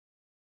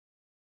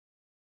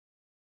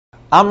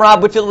I'm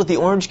Rob Whitfield with the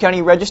Orange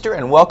County Register,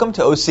 and welcome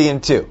to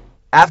OC&2.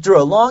 After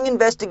a long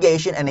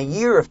investigation and a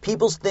year of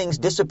people's things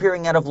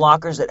disappearing out of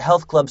lockers at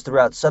health clubs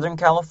throughout Southern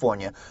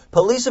California,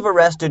 police have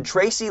arrested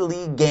Tracy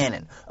Lee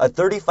Gannon, a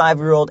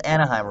 35-year-old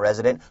Anaheim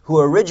resident who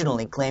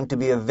originally claimed to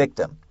be a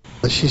victim.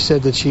 She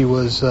said that she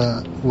was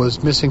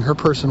missing her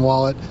purse and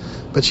wallet,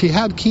 but she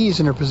had keys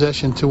in her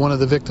possession to one of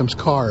the victim's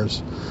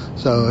cars.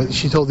 So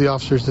she told the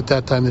officers at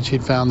that time that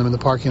she'd found them in the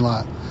parking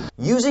lot.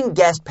 Using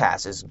guest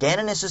passes,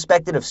 Gannon is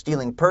suspected of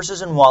stealing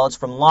purses and wallets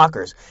from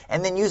lockers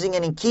and then using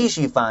any keys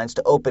she finds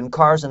to open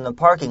cars in the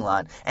parking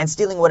lot and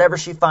stealing whatever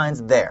she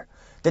finds there.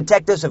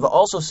 Detectives have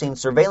also seen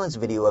surveillance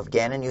video of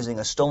Gannon using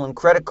a stolen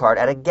credit card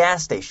at a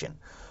gas station.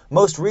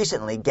 Most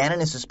recently,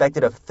 Gannon is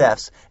suspected of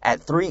thefts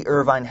at 3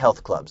 Irvine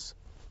health clubs.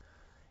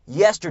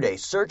 Yesterday,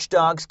 search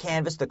dogs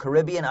canvassed the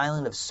Caribbean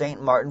island of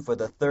St. Martin for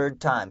the third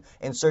time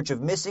in search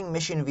of missing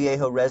Mission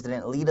Viejo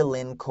resident Lita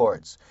Lynn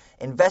Cords.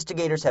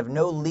 Investigators have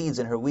no leads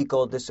in her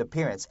week-old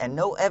disappearance, and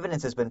no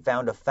evidence has been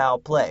found of foul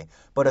play,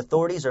 but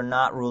authorities are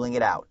not ruling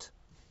it out.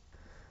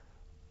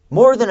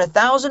 More than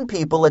 1,000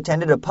 people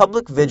attended a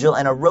public vigil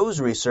and a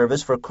rosary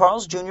service for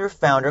Carl's Jr.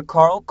 founder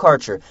Carl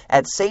Karcher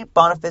at St.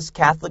 Boniface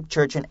Catholic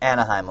Church in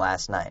Anaheim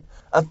last night.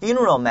 A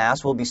funeral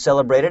mass will be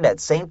celebrated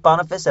at St.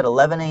 Boniface at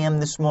 11 a.m.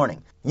 this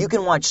morning. You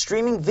can watch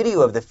streaming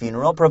video of the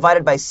funeral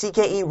provided by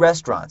CKE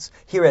Restaurants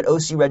here at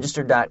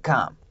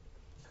OCRegister.com.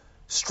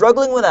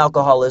 Struggling with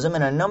alcoholism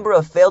and a number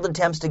of failed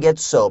attempts to get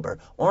sober,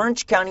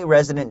 Orange County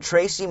resident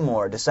Tracy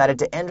Moore decided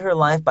to end her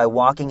life by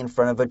walking in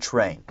front of a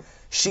train.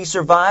 She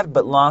survived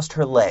but lost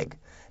her leg.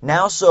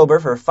 Now sober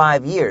for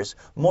 5 years,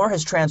 Moore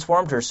has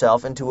transformed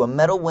herself into a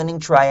medal-winning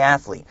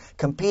triathlete,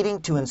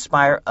 competing to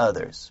inspire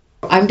others.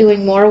 I'm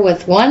doing more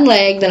with one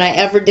leg than I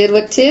ever did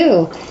with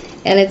two,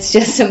 and it's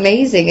just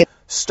amazing.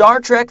 Star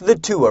Trek The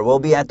Tour will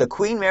be at the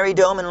Queen Mary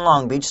Dome in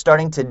Long Beach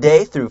starting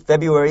today through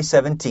February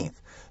 17th.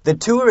 The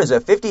tour is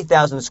a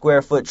 50,000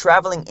 square foot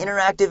traveling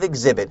interactive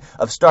exhibit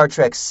of Star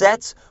Trek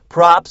sets,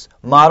 props,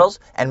 models,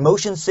 and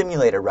motion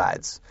simulator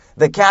rides.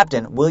 The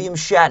captain, William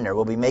Shatner,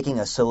 will be making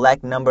a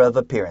select number of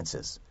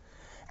appearances.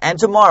 And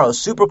tomorrow,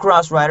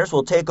 Supercross riders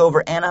will take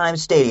over Anaheim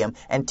Stadium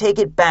and take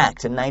it back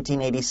to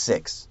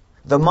 1986.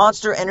 The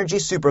Monster Energy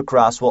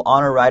Supercross will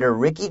honor rider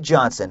Ricky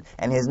Johnson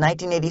and his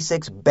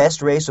 1986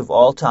 best race of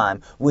all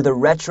time with a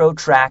retro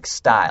track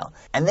style.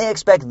 And they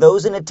expect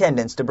those in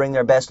attendance to bring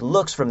their best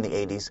looks from the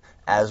 80s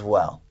as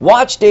well.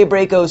 Watch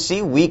Daybreak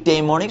OC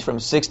weekday mornings from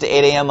 6 to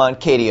 8 a.m. on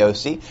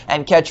KDOC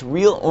and catch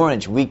Real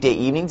Orange weekday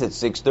evenings at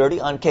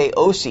 6:30 on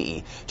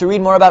KOCE. To read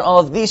more about all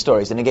of these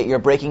stories and to get your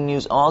breaking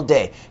news all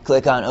day,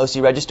 click on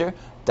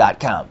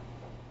OCRegister.com.